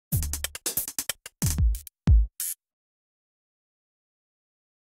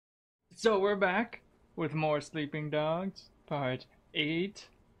So we're back with more Sleeping Dogs, part 8.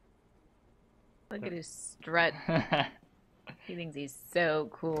 Look at his strut. He thinks he's so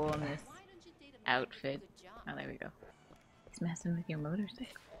cool in this outfit. Oh, there we go. He's messing with your motorcycle.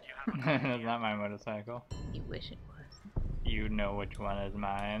 That's not my motorcycle. You wish it was. You know which one is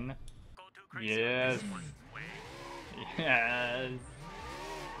mine. Yes. Yes.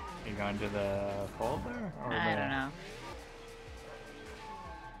 You going to the folder? Or I don't know.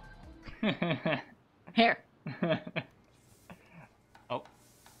 Here. Oh.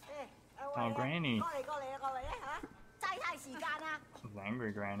 Oh, Granny. She's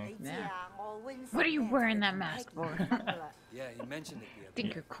angry, Granny. Yeah. What are you wearing that mask for? Yeah, you mentioned it the other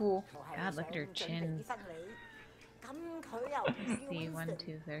Think you're cool. God, look at her chin. See, 1,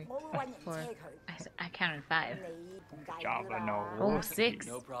 2, 3, 4. I counted 5. Java no. Oh, 6.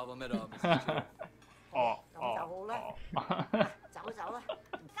 No problem at all, Mrs. Chu. Oh.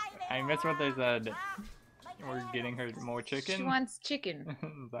 I missed what they said. We're getting her more chicken? She wants chicken.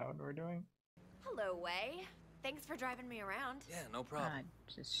 Is that what we're doing? Hello, Way. Thanks for driving me around. Yeah, no problem. God,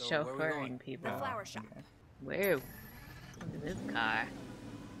 just So, where we chauffeuring going? people. The flower shop. Okay. Whoa. Look at this car.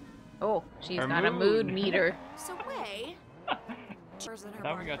 Oh, she's Her got a mood mood. meter. So, Way. I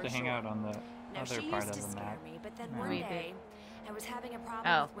thought we got to hang out on the Now, other she part used to of the scare map. me, but then No, one we did. day, I was having a problem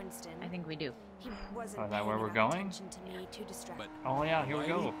Oh, with Winston. I think we do. He wasn't Oh, is that paying where we're enough going? attention to me, too distracted. Oh yeah, here we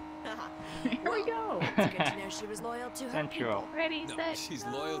go. Here we go. It's good to know she was loyal to her Central. people. Ready, No, set, she's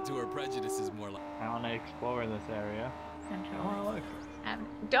loyal to her prejudices more like. I want to explore this area. Central. Oh, look.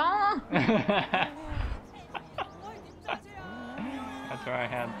 Don't! That's where I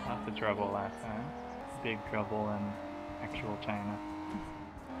had lots of trouble last time. Big trouble in actual China.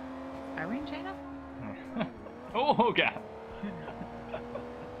 Are we in China? Oh god! Did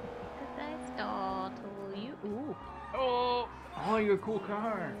I startle you? Ooh. Oh! Oh, your cool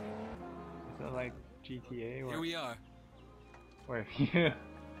car! Is it like GTA? Here we are. Where have you...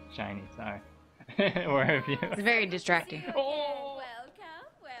 Shiny, sorry. Where have you... It's very distracting. Oh!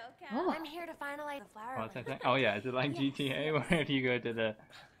 Oh. I'm here to finalize the flower. What's that thing? Oh yeah, is it like GTA where if you go to the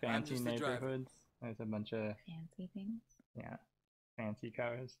I'm fancy just the driver. neighborhoods, there's a bunch of, Fancy things. yeah, fancy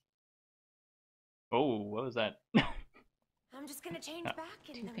cars. Oh, what was that? I'm just gonna change Oh. back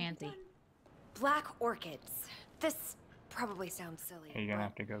and Too then we'll be fancy. done. Black orchids. This probably sounds silly. Are you gonna but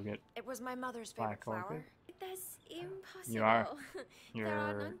have to go get... It was my mother's favorite Black flower. orchid? That's impossible. You are. There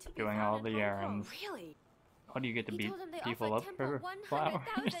are You're none to be doing found all in the Hong Kong. errands. Really? How do you get to He beat told them they people offered up Temple for flowers?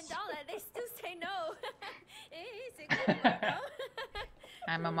 $100,000. They still say no. It's a good one, though.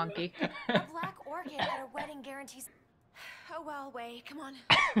 I'm a monkey. A black orchid at a wedding guarantees. Oh well, Way, come on.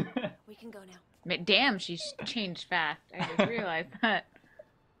 We can go now. Damn, she's changed fast. I just realized that.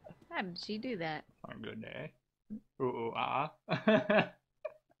 How did she do that? On a good day. Ooh, ooh, ah.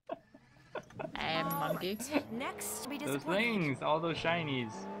 I am a monkey. Next, be Those disappointed. things, all those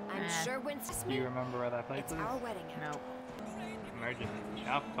shinies. I'm Ah. sure Winston. Do you remember where that place It's is? our wedding. No. Emergency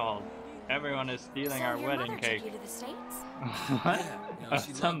shop called. Everyone is stealing So our your wedding mother cake. took you to the States? What? Yeah, you know,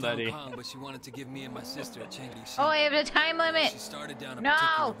 she Somebody. loved Hong Kong, but she wanted to give me and my sister a change. Oh, I have a time She limit. started down a No.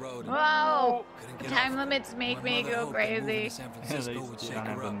 particular road. And Whoa. couldn't get Time off. limits make My me mother go hoped that moving crazy. to San At Francisco least would you shake don't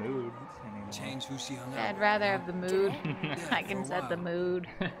have her the up. mood anymore. Change who she hung out I'd with, rather you have the know? mood. Yeah, I for can a set the while. mood.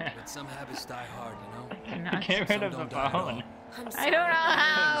 But some habits die hard, you know? Cannot. Get rid Some of the don't die at all. phone. I'm I sorry. don't know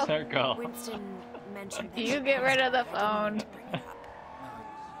how. Circle. Winston mentioned that You she get rid of the passed away. phone. Bring it up.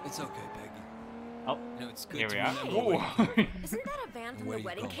 No, it's okay, Peggy. Oh, You know, it's good here to we are. remember where you Oh. came Isn't that a van from Where the you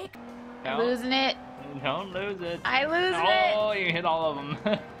wedding going? cake? I'm losing it. Don't lose it. I lose it. Oh, you hit all of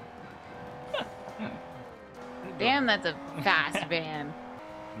them. Damn, that's a fast van.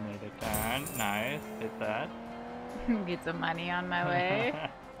 Made a turn. Nice. Hit that. Get some money on my way.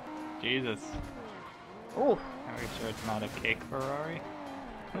 Jesus. Ooh, Are we sure it's not a cake Ferrari?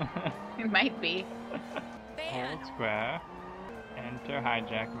 it might be. Van. Hold square. Enter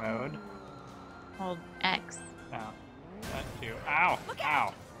hijack mode. Hold X. Now. That too. Ow! Look Ow!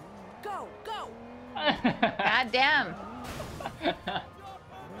 out. Go, go. God damn.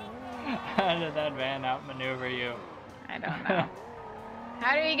 How did that van outmaneuver you? I don't know.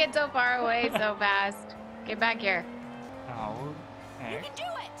 How do you get so far away so fast? Get back here. Oh, You X. can do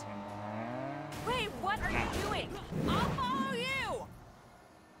it. And Wait, what are you doing? I'll follow you.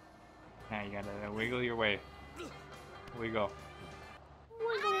 now you gotta wiggle your way. Wiggle.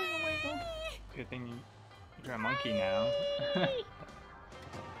 Good thing you're a monkey now.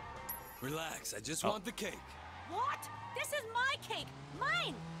 Relax, I just Oh. want the cake. What? This is my cake.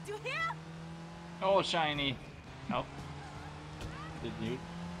 Mine. Do you hear? Oh, shiny. Oh.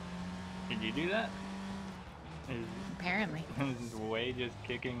 Did you do that? Apparently. Is Way just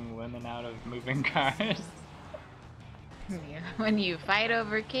kicking women out of moving cars. Yeah. When you fight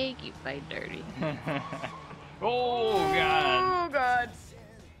over cake, you fight dirty. Oh god! Oh god!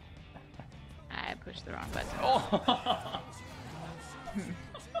 I pushed the wrong button. Oh!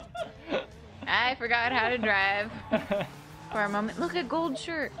 I forgot how to drive for a moment. Look at Gold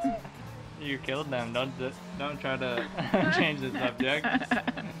Shirt. You killed them. Don't try to change the subject.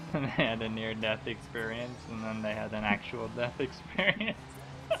 They had a near-death experience, and then they had an actual death experience.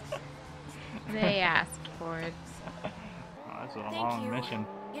 They asked for it. Oh, that's a Thank long you. mission.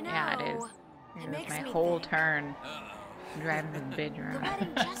 You know, Yeah, it is. It It was makes my me whole think turn driving this bitch the around.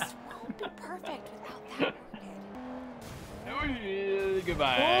 wedding just won't be perfect without that orchid. Oh,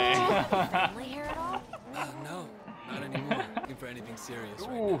 goodbye. Family here at all? No, not anymore. Looking for anything serious right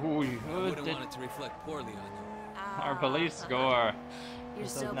now. Ooh, I wouldn't want it to reflect poorly on you. our police score. You're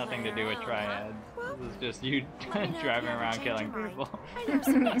This still has nothing to playing do with around, triads. Well, This is just you let me know if driving you ever around change killing your mind. people. I know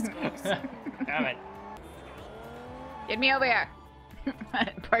some nice girls. Damn it. Get me over here.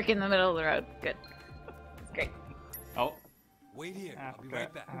 Park in the middle of the road. Good. That's great. Oh. Wait here. I'll be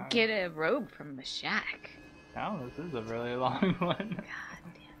right back. Get a robe from the shack. Oh, this is a really long one.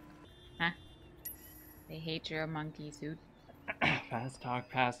 God damn. Huh? They hate your monkey suit. Fast talk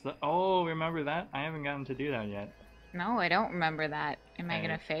past the... Oh, remember that? I haven't gotten to do that yet. No, I don't remember that. Am I Hey.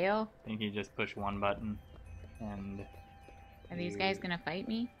 gonna fail? I think you just push one button, and... Are these guys gonna fight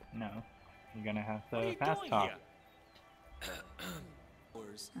me? No. You're gonna have to fast talk.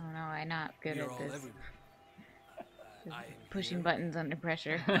 Wars. Oh no, I'm not good You're at all this. everywhere. Just I am pushing here. buttons under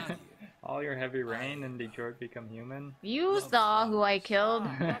pressure. Not here. All your heavy rain in Detroit become human? You saw who I killed.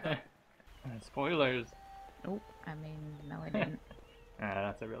 Spoilers. Oh, I mean, no, I didn't.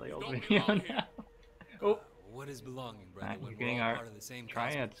 That's a really old video now. Oh, What is belonging, brother? you're When we're getting all our part of the same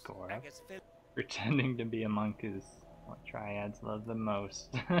triad cosmos? score. Pretending to be a monk is what triads love the most.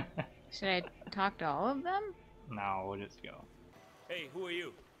 Should I talk to all of them? No, we'll just go. Hey, who are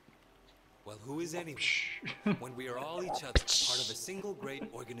you? Well, who is anyone? When we are all each other, part of a single great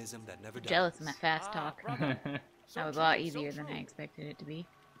organism that never dies. Jealous of my fast talk. brother. That was a lot easier than I expected it to be.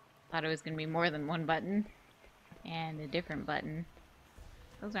 Thought it was gonna be more than one button. And a different button.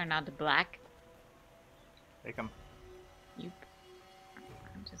 Those are not the black. Take them. Yoop.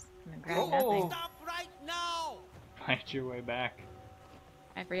 I'm just gonna grab nothing. Stop right now! Fight your way back.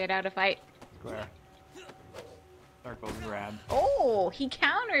 I forget how to fight. Square. Circle grab. Oh, he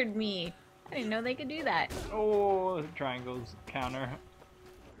countered me. I didn't know they could do that. Oh, triangles counter.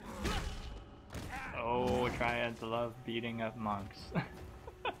 Oh, triads love beating up monks.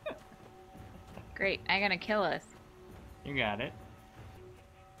 Great, I'm gonna kill us. You got it.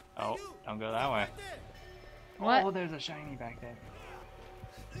 Oh, don't go that way. What? Oh, there's a shiny back there.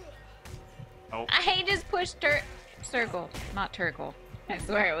 Oh, I just pushed circle, not turtle. I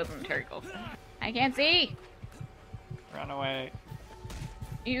swear it wasn't turtle. I can't see. run away.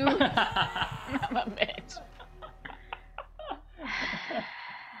 You, I'm a bitch.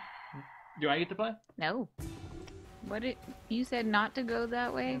 Do I get to play? No. What did you said not to go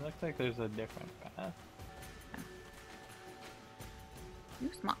that way? It looks like there's a different path. You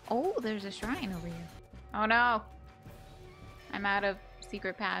small. Oh, there's a shrine over here. Oh no. I'm out of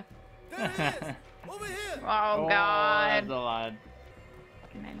secret path. There it is! Over here! Oh god. That's a lot.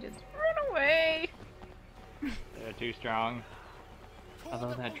 Can I just run away? They're too strong.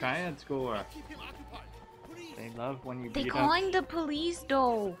 Although that triad score, Keep him occupied. Please. they love when you They beat calling the police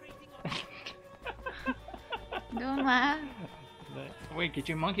though. up. Don't laugh. Wait, get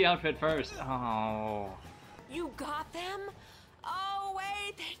your monkey outfit first. Oh. You got them? Oh,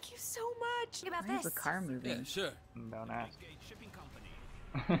 wait, thank you so much. Think about Why is this. the car Yeah, moving? sure. Don't ask. Shipping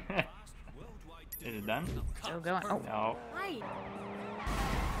company. Is it done? Still going. Oh. No. Right.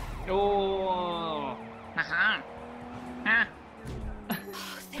 Oh. Haha. Ah.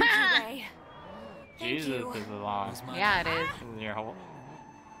 Thank you, Ray. Thank Jesus, you. this is long. Where's my Yeah, it is. This is your whole.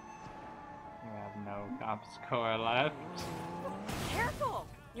 You have no cop score left. Careful.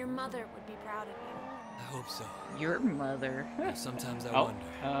 Your mother would be proud of you. I hope so. Your mother. Sometimes I Oh,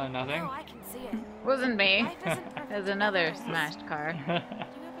 wonder. nothing. Oh, I can see it. Wasn't me. Life isn't perfect. There's another smashed car. You have a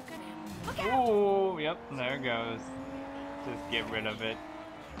good hand. Look out! Oh, yep, there it goes. Just get rid of it.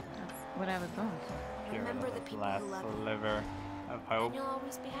 That's what I was going for. Get rid Remember of the this people last who love you. sliver of And hope. you'll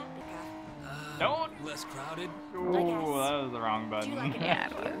always be happy. Don't! Less crowded. Ooh, that was the wrong Do you button. like it Yeah,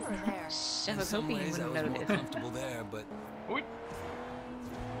 it here was. or there? Shh, I In was some hoping you ways, I wouldn't was more notice. comfortable there, but Oy.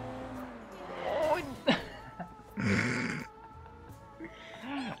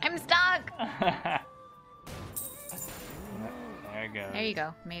 I'm stuck! There it goes. There you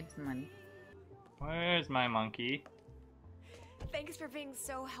go. Made some money. Where's my monkey? Thanks for being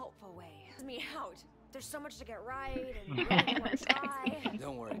so helpful, Way. Me out. There's so much to get right and really want to try.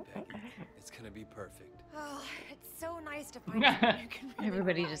 Don't worry, Peggy. It's gonna be perfect. Oh, it's so nice to find someone who can really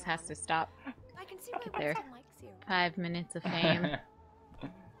Everybody rely just on. has to stop. I can see why Get there. Winston likes you. 5 minutes of fame.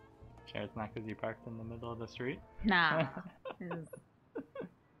 Sure, it's not because you parked in the middle of the street? Nah. It was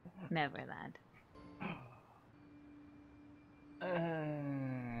never that.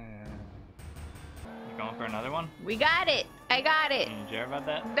 You going for another one? We got it! I got it! Can you share about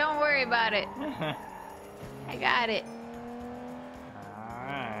that? Don't worry about it. I got it.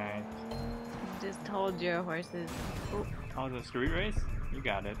 Alright. Just told your horses. Oop. Oh, the street race? You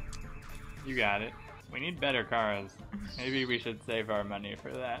got it. You got it. We need better cars. Maybe we should save our money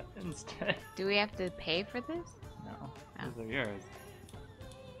for that instead. Do we have to pay for this? No, Oh. those are yours.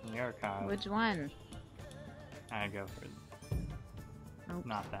 Your cars. Which one? I'd go for Oops.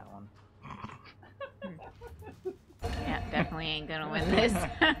 not that one. Yeah, definitely ain't gonna win this.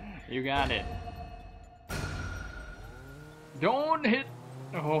 You got it. Don't hit.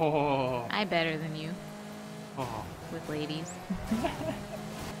 Oh. I better than you Oh. with ladies.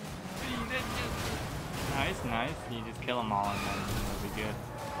 Nice, nice. You just kill them all and then it'll be good.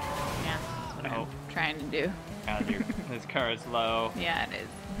 Yeah, that's what Oh. I'm trying to do. God, this car is slow. Yeah, it is.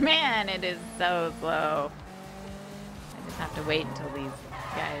 Man, it is so slow. I just have to wait until these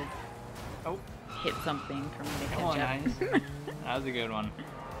guys Oh, hit something for me to come on, catch nice. up. That was a good one.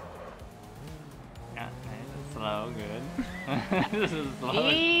 Yeah, nice and slow, good. This is the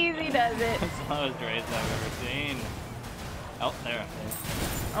slowest, Easy does it. slowest race I've ever seen. Oh, there it is.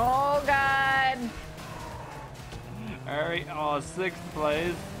 Oh God. Alright, oh, 6th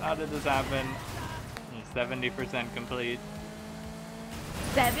place. How did this happen? He's 70% complete.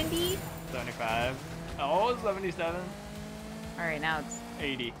 70? 75. Oh, 77. All right, now it's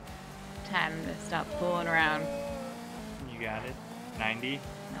 80. time to stop fooling around. You got it. 90.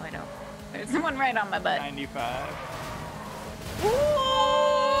 No, I don't. There's someone right on my butt. 95.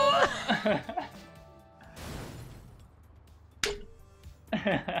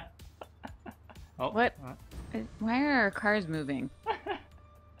 Oh, What? Why are our cars moving?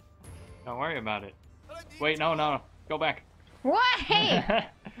 Don't worry about it. Wait, no, no. Go back. What? Hey!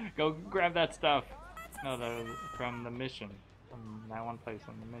 Go grab that stuff. No, that was from the mission. From that one place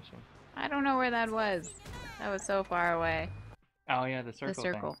on the mission. I don't know where that was. That was so far away. Oh yeah, the circle. The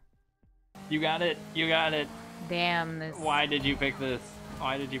circle. Thing. You got it. You got it. Damn, this Why did you pick this?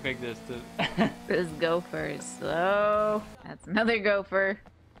 Why did you pick this to? this gopher is slow. That's another gopher.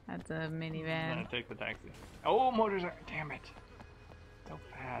 That's a I'm gonna minivan. take the taxi. Oh, motors are. Damn it. So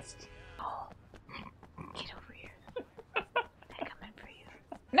fast. Oh, get over here. They're coming for you.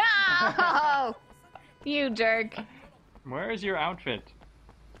 No! You jerk. Where is your outfit?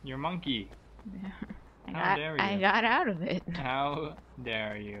 Your monkey. I dare you. got out of it. How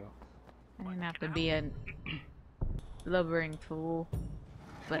dare you? I didn't have to be a blubbering fool,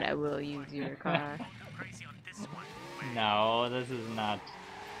 but I will use your car. No, this is not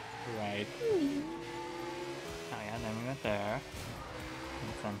right. Oh yeah, then we went there.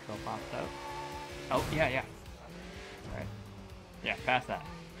 And Central popped up. Oh, yeah, yeah. Right. Yeah, past that.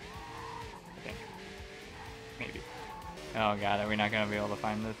 I think. Maybe. Oh god, we're not gonna be able to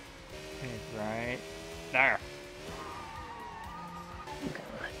find this. It's right there.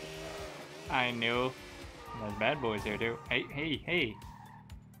 I knew. There's bad boys here too. Hey, hey, hey.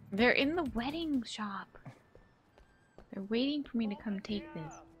 They're in the wedding shop. They're waiting for me to come take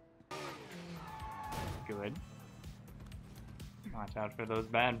this. Good. Watch out for those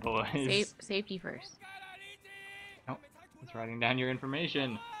bad boys. Safety first. Oh, it's writing down your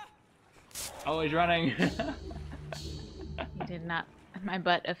information. Oh, he's running. He did not. My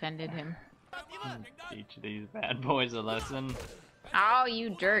butt offended him. Teach these bad boys a lesson Oh,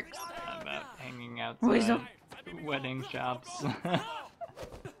 you jerks. about hanging Where's outside wedding shops.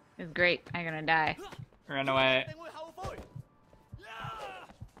 It's great. I'm gonna die. Run away.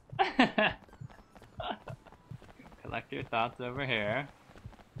 Collect your thoughts over here.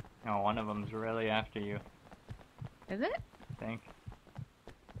 Oh, one of them's really after you, Is it? I think.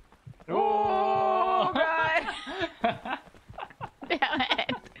 Oh, God. Damn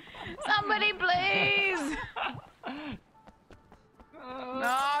it. Somebody please.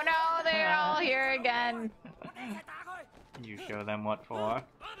 No, no, they're all here again. You show them what for.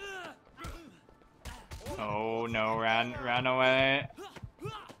 Oh no, run away.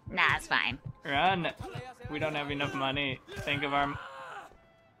 Nah, it's fine. Run! We don't have enough money. Think of our...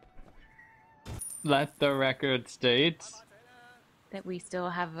 Let the record state. That we still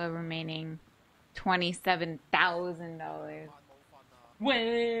have a remaining $27,000.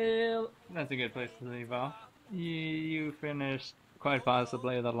 Well, Well, that's a good place to leave off. You finished quite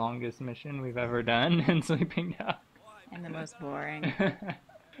possibly the longest mission we've ever done in Sleeping Dogs. And the most boring.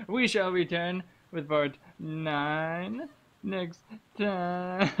 We shall return with part 9 next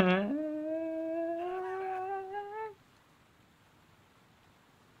time.